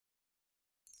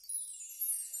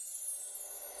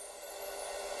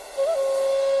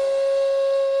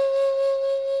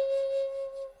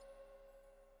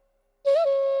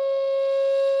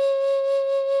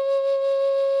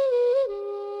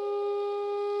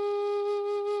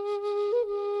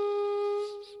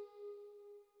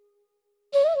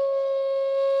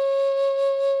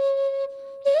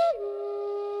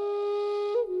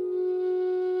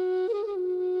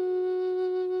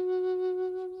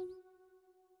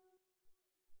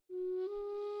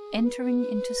Entering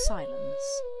into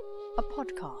Silence, a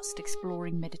podcast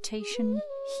exploring meditation,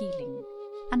 healing,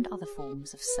 and other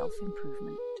forms of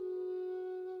self-improvement.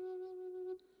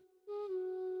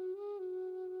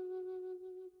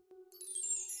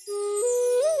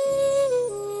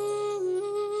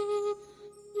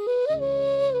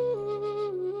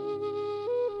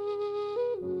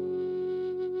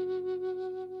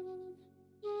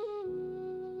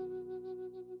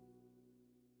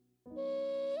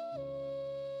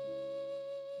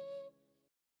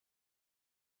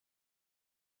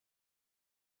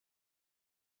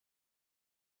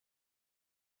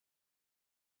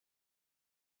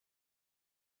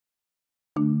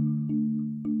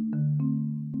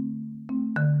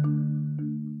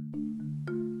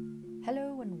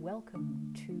 Hello and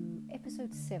welcome to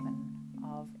episode 7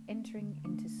 of Entering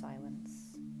into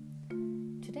Silence.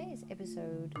 Today's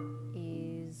episode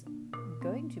is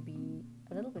going to be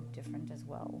a little bit different as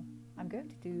well. I'm going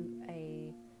to do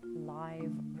a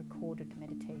live recorded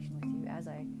meditation with you as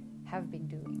I have been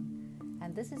doing.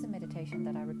 And this is a meditation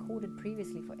that I recorded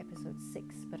previously for episode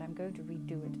 6, but I'm going to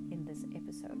redo it in this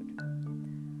episode.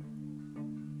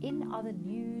 In other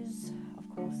news,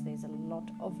 of course, there's a lot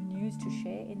of news to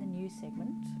share in the news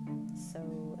segment,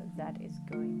 so that is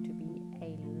going to be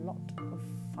a lot of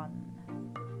fun.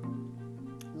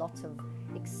 Lots of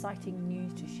exciting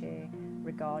news to share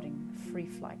regarding free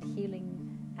flight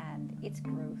healing and its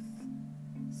growth.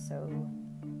 So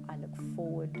I look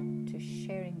forward to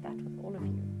sharing that with all of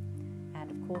you.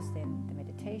 And of course, then the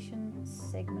meditation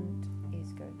segment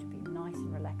is going to be nice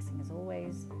and relaxing as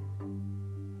always.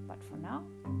 But for now,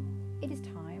 it is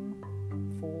time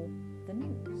for the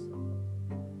news.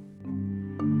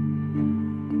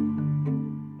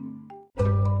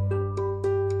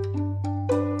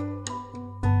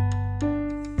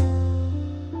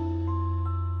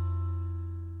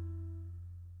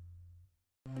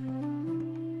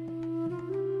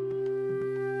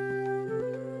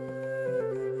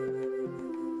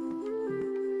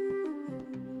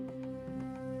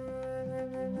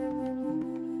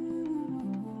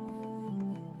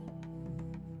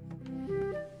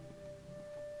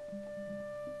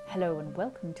 Hello and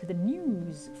welcome to the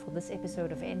news for this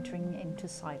episode of Entering into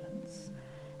Silence.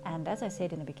 And as I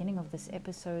said in the beginning of this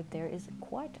episode, there is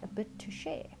quite a bit to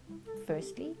share.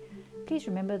 Firstly, please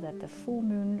remember that the full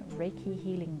moon Reiki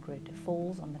healing grid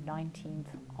falls on the 19th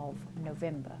of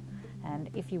November. And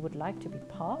if you would like to be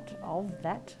part of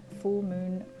that full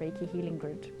moon Reiki healing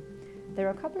grid, there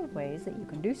are a couple of ways that you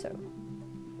can do so.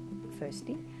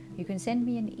 Firstly, you can send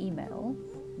me an email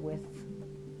with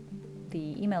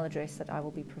the email address that I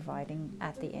will be providing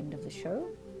at the end of the show,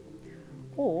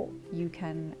 or you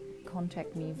can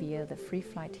contact me via the Free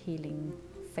Flight Healing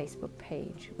Facebook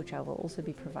page, which I will also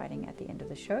be providing at the end of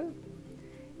the show.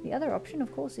 The other option,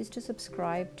 of course, is to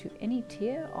subscribe to any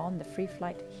tier on the Free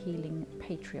Flight Healing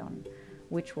Patreon,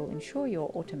 which will ensure your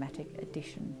automatic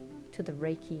addition to the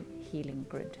Reiki healing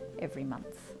grid every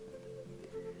month.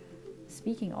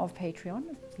 Speaking of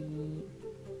Patreon, the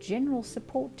general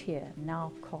support tier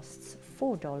now costs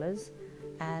 $4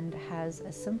 and has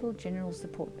a simple general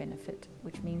support benefit,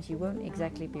 which means you won't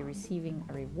exactly be receiving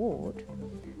a reward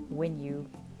when you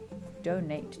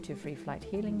donate to Free Flight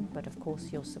Healing, but of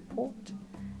course your support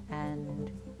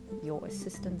and your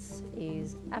assistance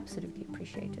is absolutely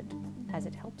appreciated as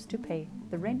it helps to pay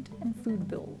the rent and food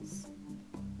bills.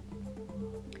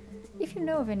 If you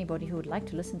know of anybody who would like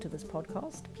to listen to this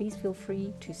podcast, please feel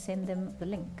free to send them the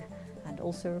link. And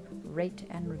also rate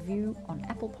and review on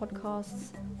Apple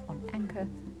Podcasts, on Anchor,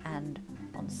 and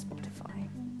on Spotify.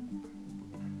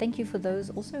 Thank you for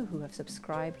those also who have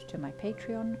subscribed to my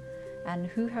Patreon and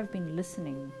who have been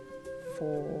listening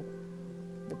for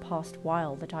the past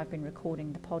while that I've been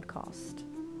recording the podcast.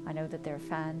 I know that there are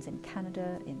fans in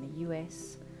Canada, in the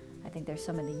US, I think there's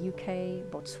some in the UK,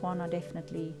 Botswana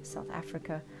definitely, South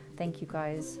Africa. Thank you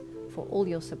guys for all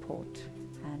your support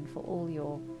and for all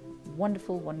your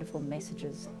wonderful, wonderful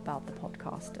messages about the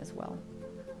podcast as well.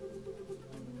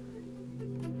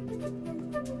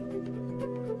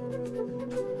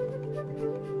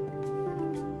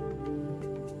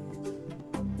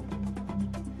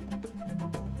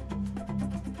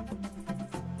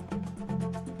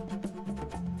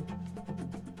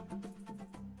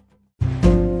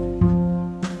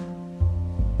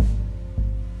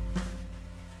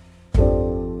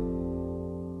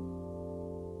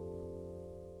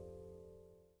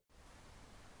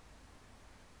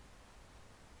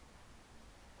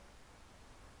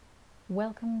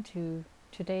 Welcome to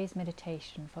today's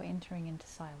meditation for entering into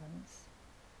silence.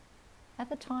 At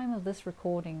the time of this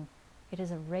recording, it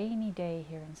is a rainy day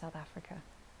here in South Africa.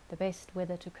 The best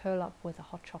weather to curl up with a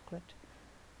hot chocolate,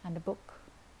 and a book,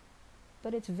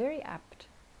 but it's very apt,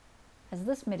 as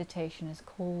this meditation is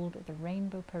called the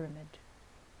Rainbow Pyramid.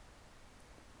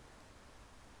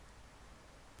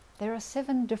 There are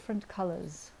 7 different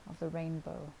colors of the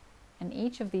rainbow, and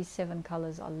each of these 7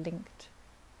 colors are linked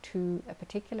to a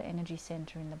particular energy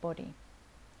center in the body.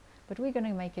 But we're going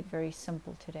to make it very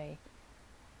simple today.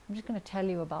 I'm just going to tell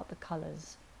you about the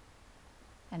colors,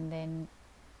 and then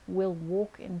we'll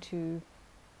walk into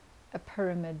a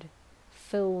pyramid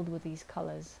filled with these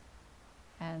colors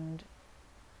and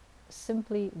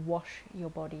simply wash your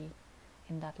body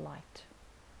in that light.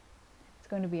 It's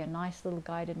going to be a nice little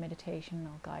guided meditation.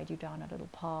 I'll guide you down a little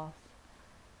path,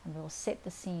 and we'll set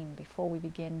the scene before we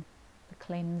begin the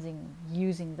cleansing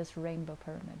using this rainbow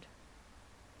pyramid.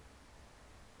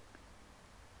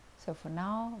 So for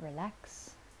now,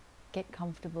 relax, get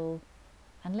comfortable,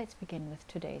 and let's begin with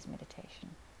today's meditation.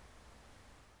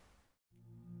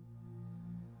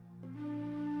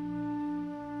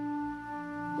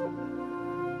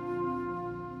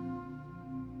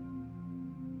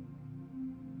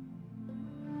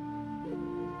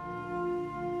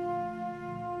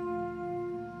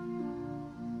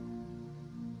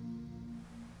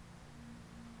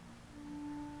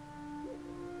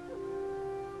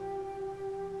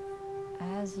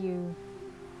 As you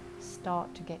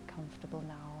start to get comfortable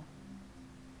now,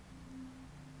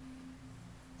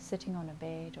 sitting on a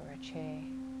bed or a chair,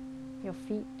 your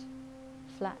feet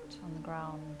flat on the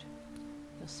ground,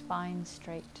 your spine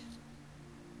straight,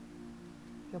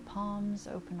 your palms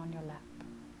open on your lap,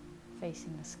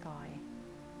 facing the sky.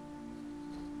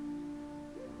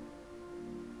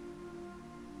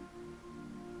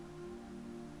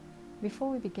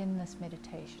 Before we begin this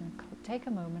meditation, take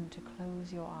a moment to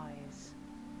close your eyes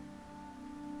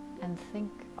and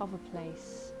think of a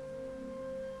place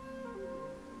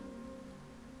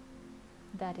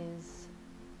that is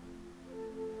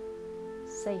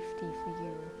safety for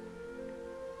you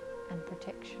and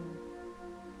protection.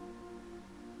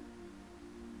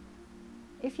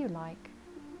 If you like,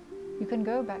 you can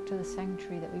go back to the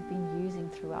sanctuary that we've been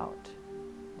using throughout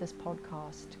this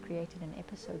podcast, created in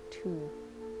episode 2,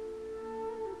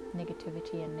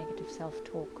 Negativity and Negative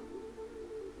Self-Talk.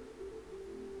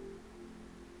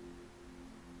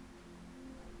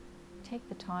 Take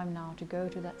the time now to go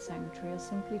to that sanctuary, or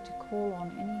simply to call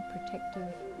on any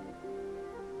protective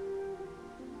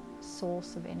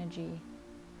source of energy,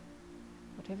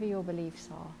 whatever your beliefs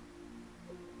are.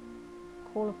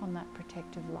 Call upon that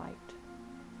protective light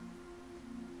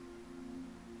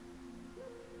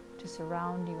to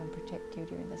surround you and protect you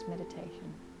during this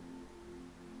meditation.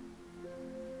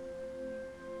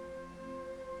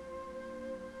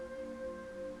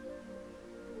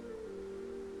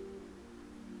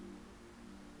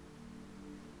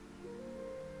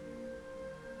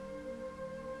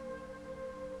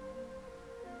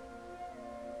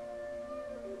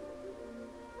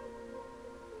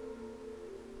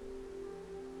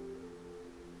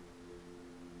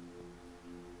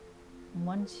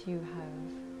 Once you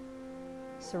have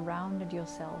surrounded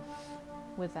yourself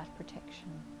with that protection,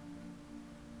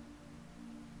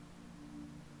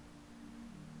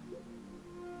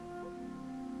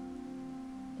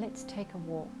 let's take a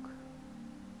walk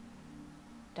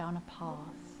down a path.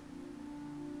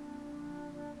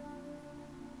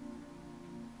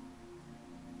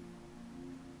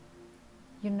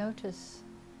 You notice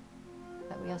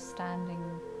that we are standing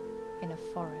in a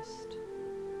forest.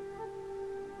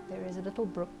 There is a little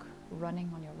brook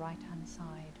running on your right-hand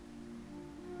side,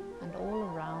 and all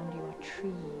around you are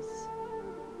trees,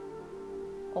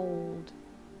 old,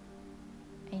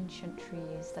 ancient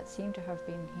trees that seem to have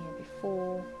been here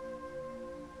before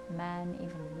man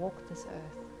even walked this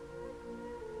earth.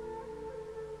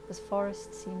 This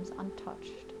forest seems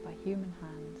untouched by human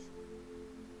hands.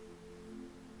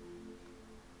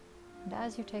 And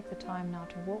as you take the time now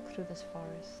to walk through this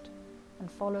forest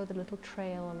and follow the little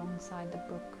trail alongside the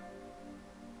brook,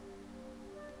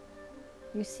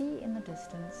 you see in the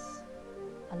distance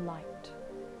a light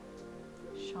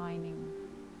shining,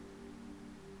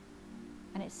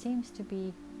 and it seems to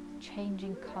be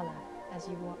changing color as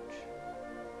you watch.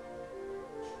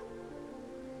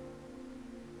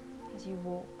 As you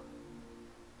walk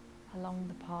along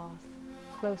the path,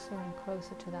 closer and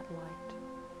closer to that light,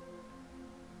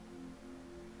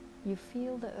 you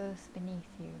feel the earth beneath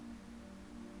you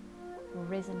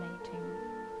resonating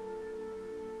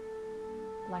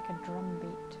like a drum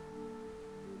beat.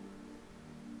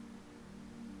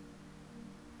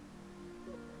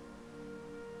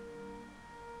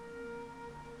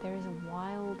 There is a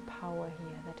wild power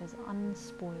here that is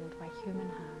unspoiled by human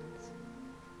hands.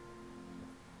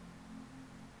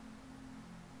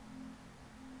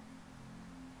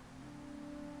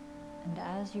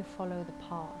 as you follow the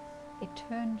path, it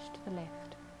turns to the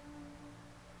left,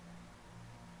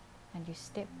 and you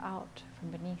step out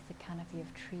from beneath the canopy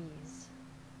of trees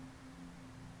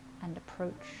and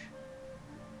approach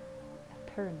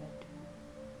a pyramid.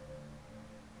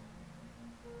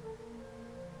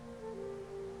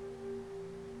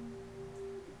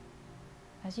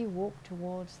 As you walk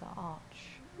towards the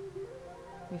arch,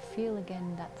 you feel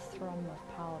again that thrum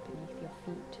of power beneath your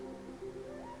feet.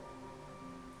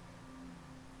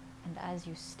 And as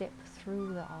you step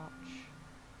through the arch,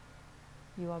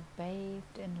 you are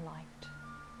bathed in light.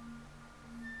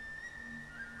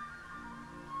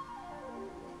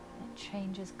 It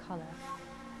changes color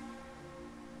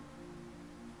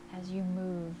as you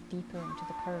move deeper into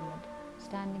the pyramid,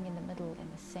 standing in the middle, in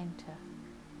the center,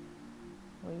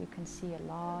 where you can see a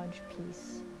large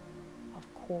piece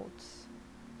of quartz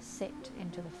set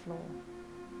into the floor.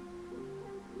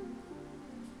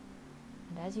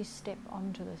 And as you step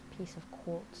onto this piece of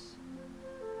quartz,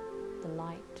 the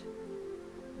light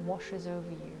washes over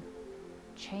you,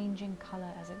 changing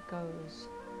color as it goes,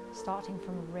 starting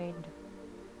from red,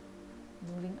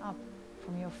 moving up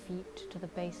from your feet to the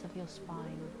base of your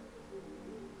spine.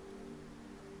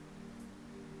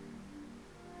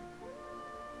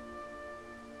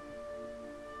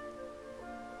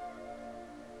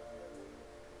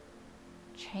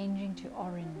 Changing to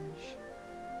orange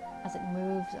as it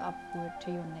moves upward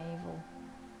to your navel.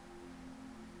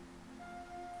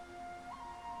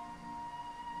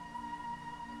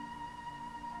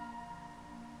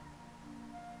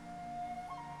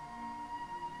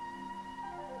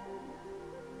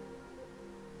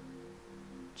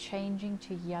 Changing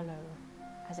to yellow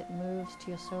as it moves to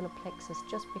your solar plexus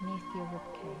just beneath your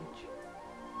ribcage.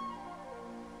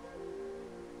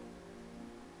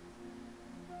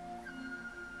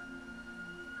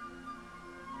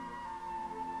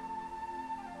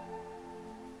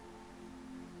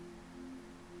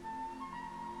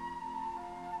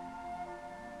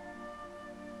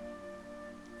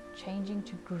 Changing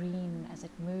to green as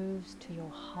it moves to your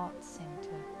heart center.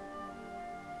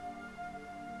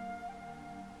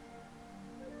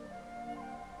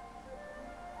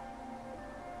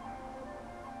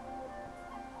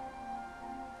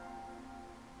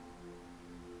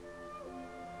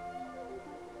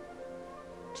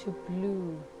 To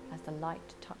blue as the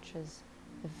light touches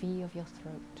the V of your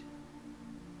throat,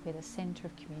 where the center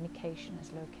of communication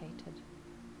is located,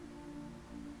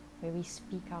 where we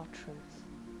speak our truth.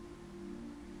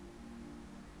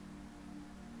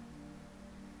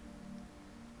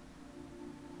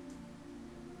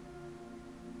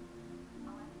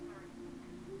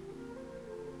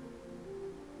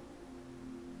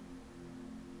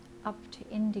 Up to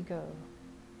indigo,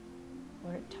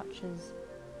 where it touches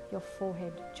your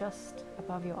forehead just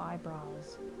above your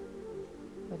eyebrows,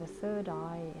 where the third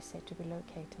eye is said to be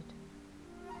located.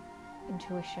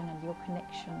 Intuition and your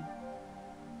connection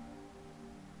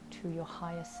to your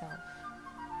higher self.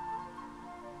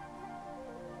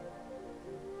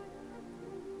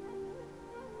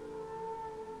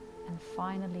 And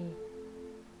finally,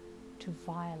 to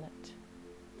violet,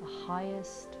 the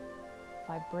highest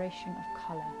vibration of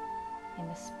color in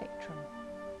the spectrum,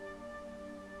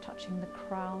 touching the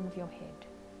crown of your head,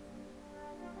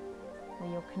 where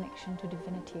your connection to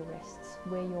divinity rests,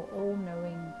 where your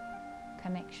all-knowing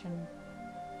connection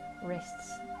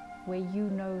rests, where you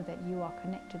know that you are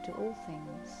connected to all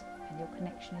things and your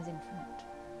connection is infinite.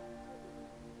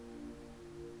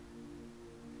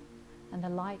 And the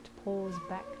light pours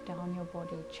back down your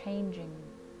body, changing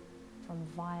from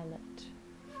violet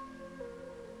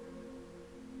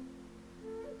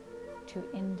to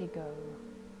indigo,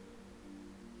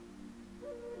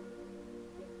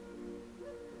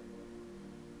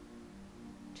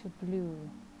 to blue,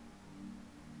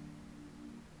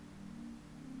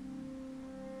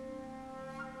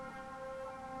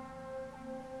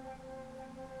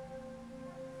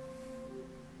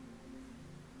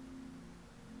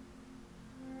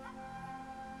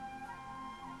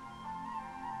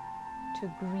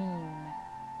 to green,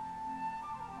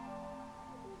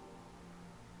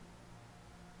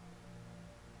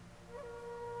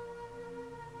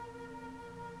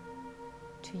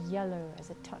 to yellow as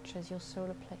it touches your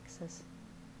solar plexus,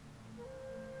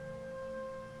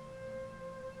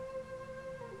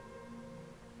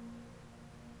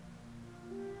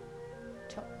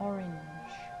 to orange,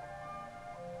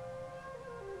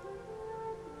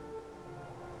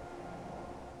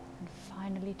 and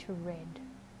finally to red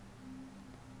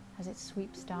as it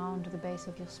sweeps down to the base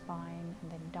of your spine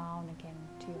and then down again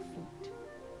to your feet.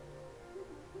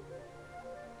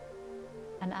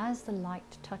 And as the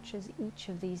light touches each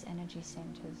of these energy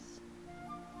centers,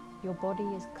 Your body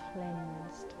is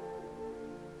cleansed.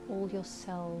 All your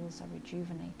cells are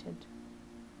rejuvenated.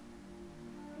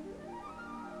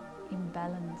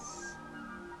 Imbalance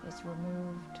is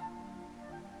removed.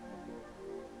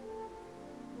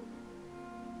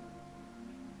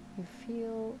 You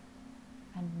feel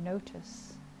and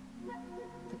notice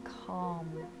the calm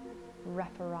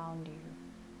wrap around you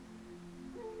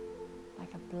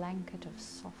like a blanket of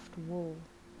soft wool.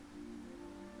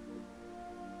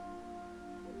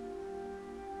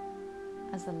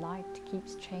 As the light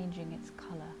keeps changing its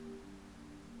color,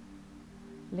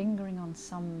 lingering on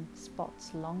some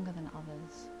spots longer than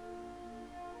others.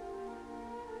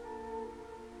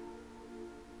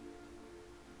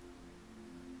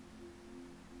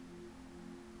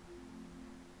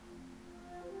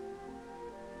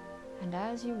 And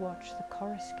as you watch the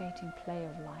coruscating play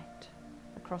of light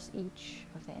across each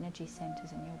of the energy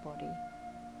centers in your body,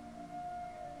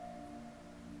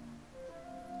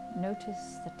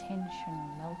 notice the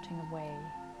tension melting away.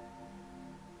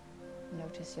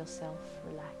 Notice yourself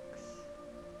relax,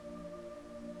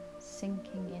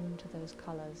 sinking into those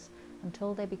colors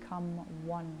until they become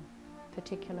one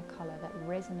particular color that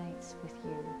resonates with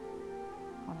you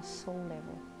on a soul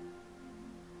level.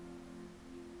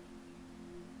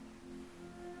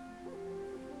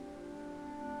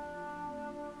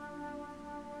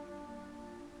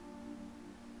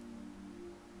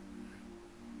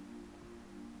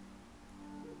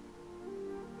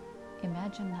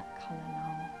 Imagine that color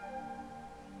now.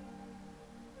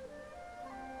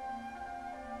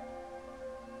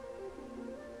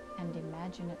 And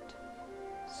imagine it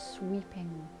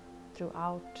sweeping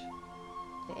throughout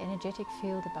the energetic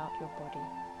field about your body,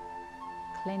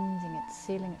 cleansing it,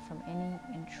 sealing it from any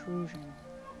intrusion,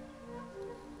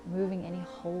 moving any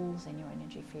holes in your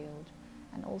energy field,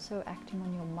 and also acting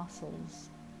on your muscles,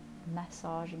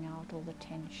 massaging out all the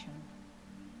tension.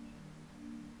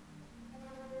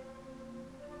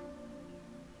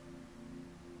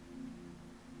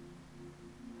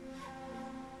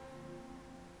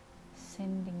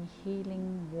 Sending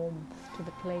healing warmth to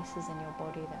the places in your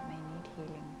body that may need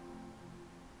healing.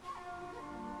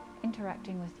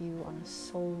 Interacting with you on a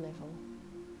soul level.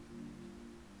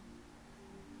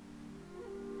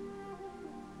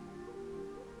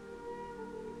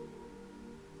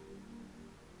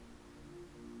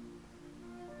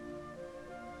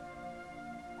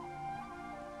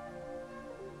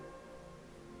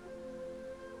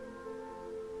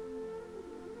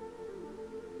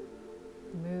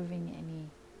 Moving any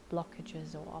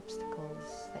blockages or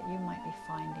obstacles that you might be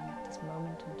finding at this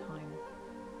moment in time.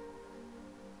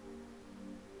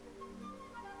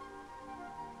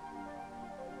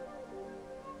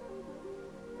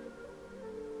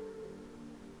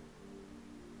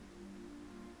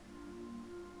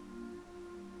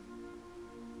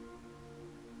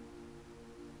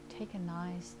 Take a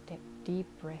nice deep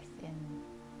breath in,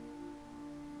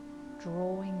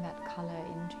 drawing that color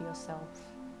into yourself.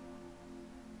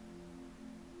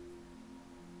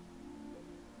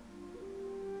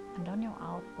 And on your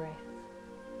out breath,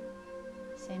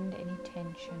 send any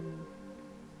tension,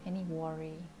 any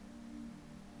worry,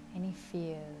 any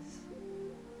fears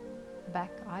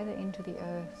back either into the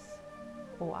earth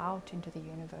or out into the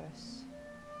universe,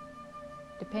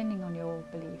 depending on your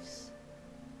beliefs.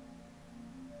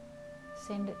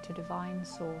 Send it to Divine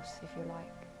Source, if you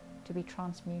like, to be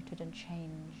transmuted and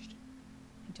changed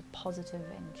into positive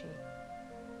energy.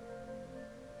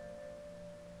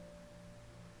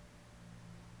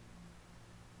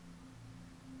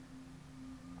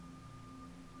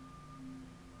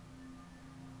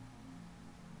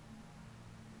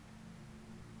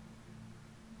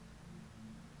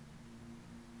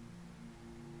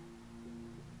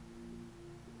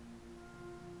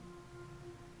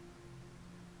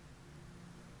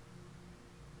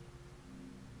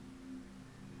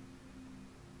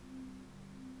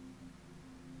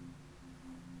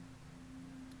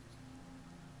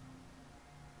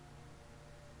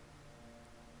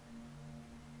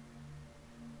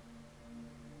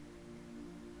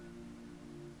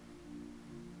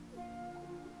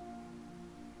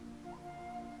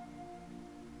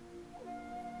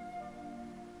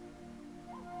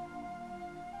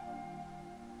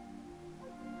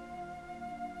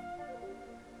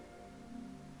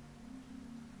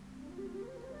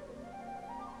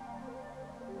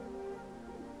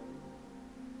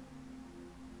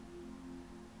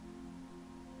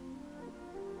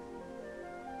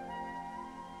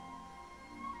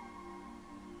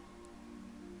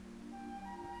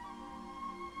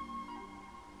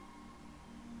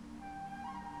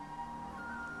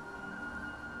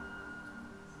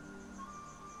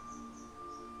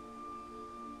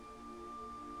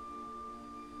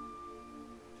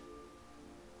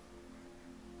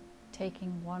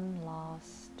 taking one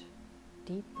last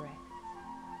deep breath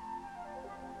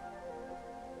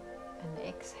and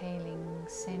exhaling,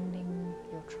 sending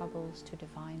your troubles to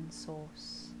Divine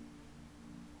Source,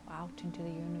 out into the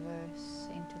universe,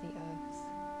 into the earth.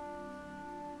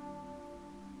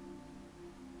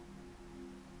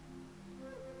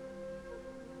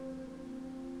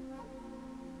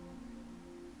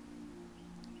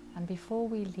 And before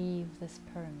we leave this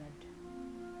pyramid,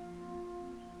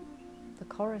 the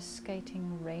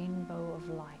coruscating rainbow of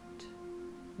light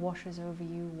washes over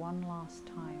you one last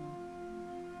time,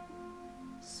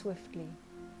 swiftly,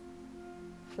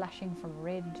 flashing from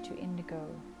red to indigo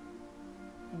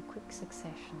in quick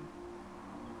succession.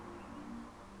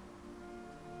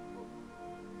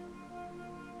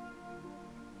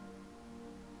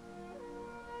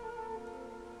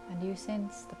 And you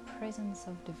sense the presence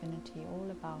of divinity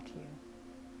all about you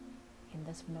in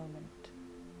this moment.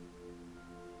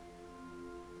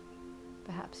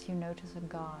 Perhaps you notice a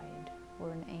guide or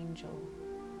an angel.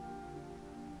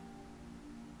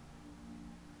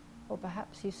 Or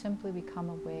perhaps you simply become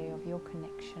aware of your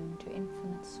connection to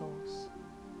Infinite Source.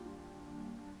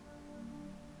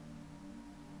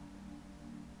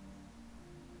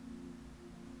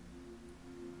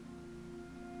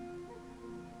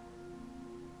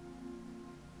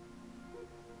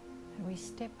 And we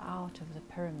step out of the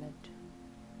pyramid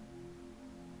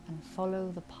and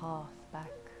follow the path back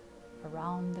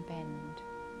around the bend,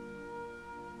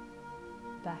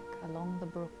 back along the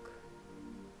brook,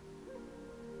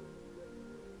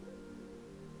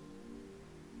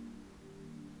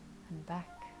 and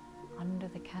back under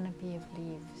the canopy of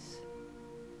leaves.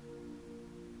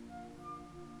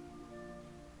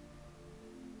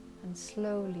 And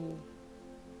slowly,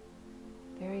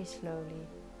 very slowly,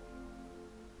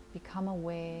 become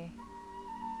aware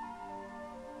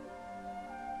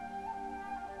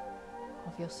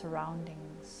of your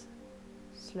surroundings.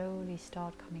 Slowly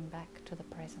start coming back to the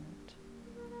present.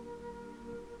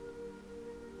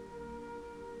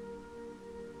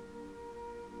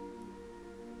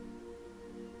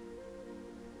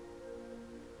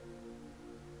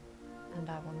 And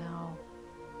I will now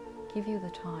give you the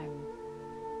time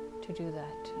to do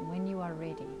that. And when you are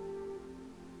ready,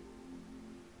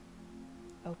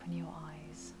 open your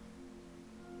eyes.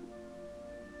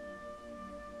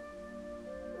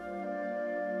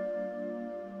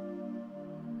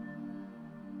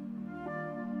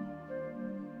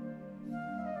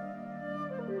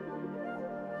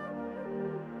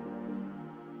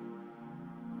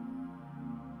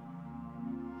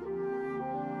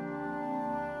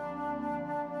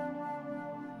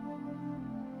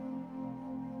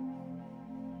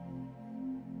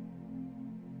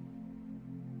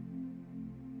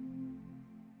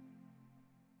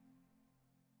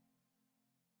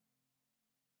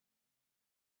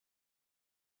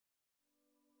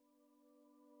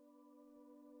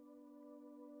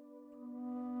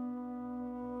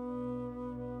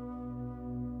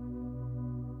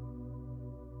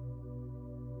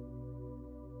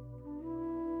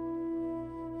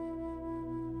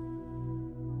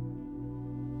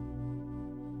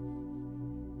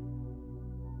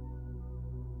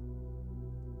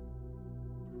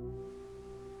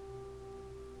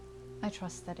 I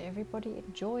trust that everybody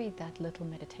enjoyed that little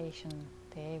meditation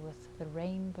there with the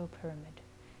rainbow pyramid.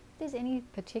 If there's any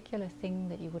particular thing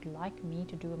that you would like me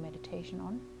to do a meditation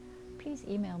on, please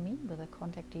email me with the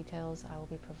contact details I will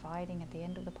be providing at the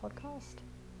end of the podcast,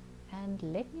 and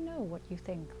let me know what you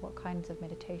think, what kinds of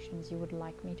meditations you would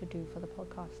like me to do for the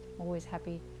podcast. I'm always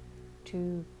happy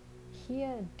to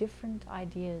hear different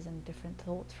ideas and different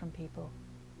thoughts from people.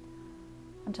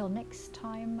 Until next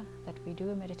time that we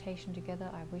do a meditation together,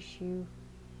 I wish you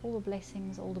all the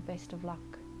blessings, all the best of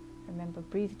luck. Remember,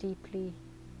 breathe deeply,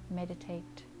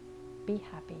 meditate, be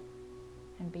happy,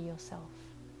 and be yourself.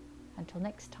 Until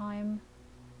next time,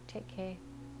 take care.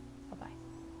 Bye-bye.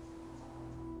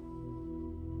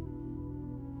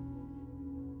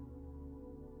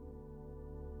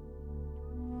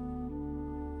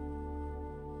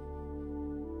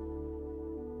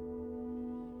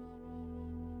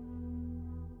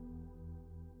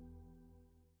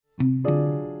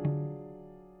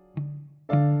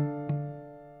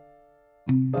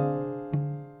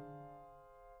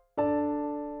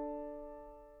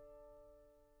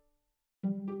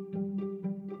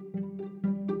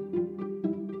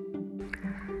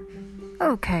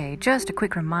 Okay, just a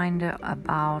quick reminder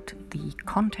about the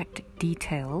contact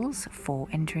details for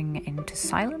entering into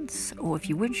silence, or if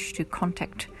you wish to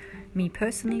contact me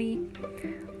personally,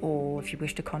 or if you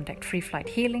wish to contact Free Flight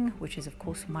Healing, which is of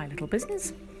course my little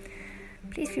business,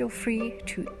 please feel free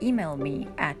to email me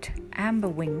at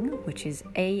amberwing, which is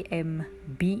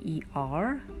AMBERWING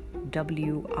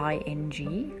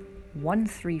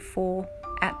 134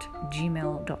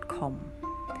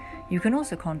 You can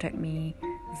also contact me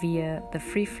via the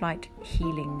Free Flight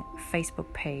Healing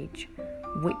Facebook page,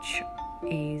 which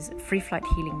is Free Flight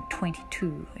Healing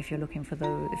 22. If you're looking for the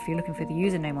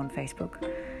username on Facebook,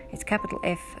 it's capital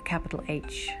F, capital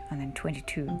H, and then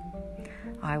 22.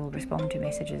 I will respond to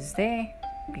messages there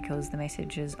because the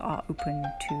messages are open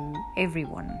to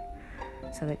everyone,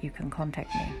 so that you can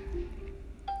contact me.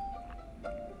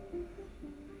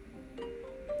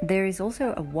 There is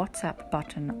also a WhatsApp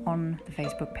button on the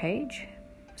Facebook page,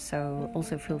 so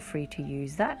also feel free to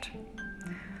use that.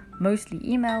 Mostly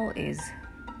email is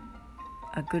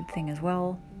a good thing as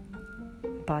well,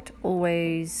 but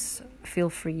always feel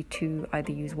free to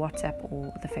either use WhatsApp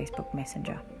or the Facebook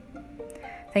Messenger.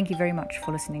 Thank you very much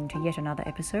for listening to yet another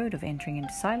episode of Entering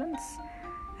into Silence,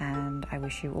 and I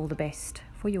wish you all the best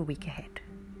for your week ahead.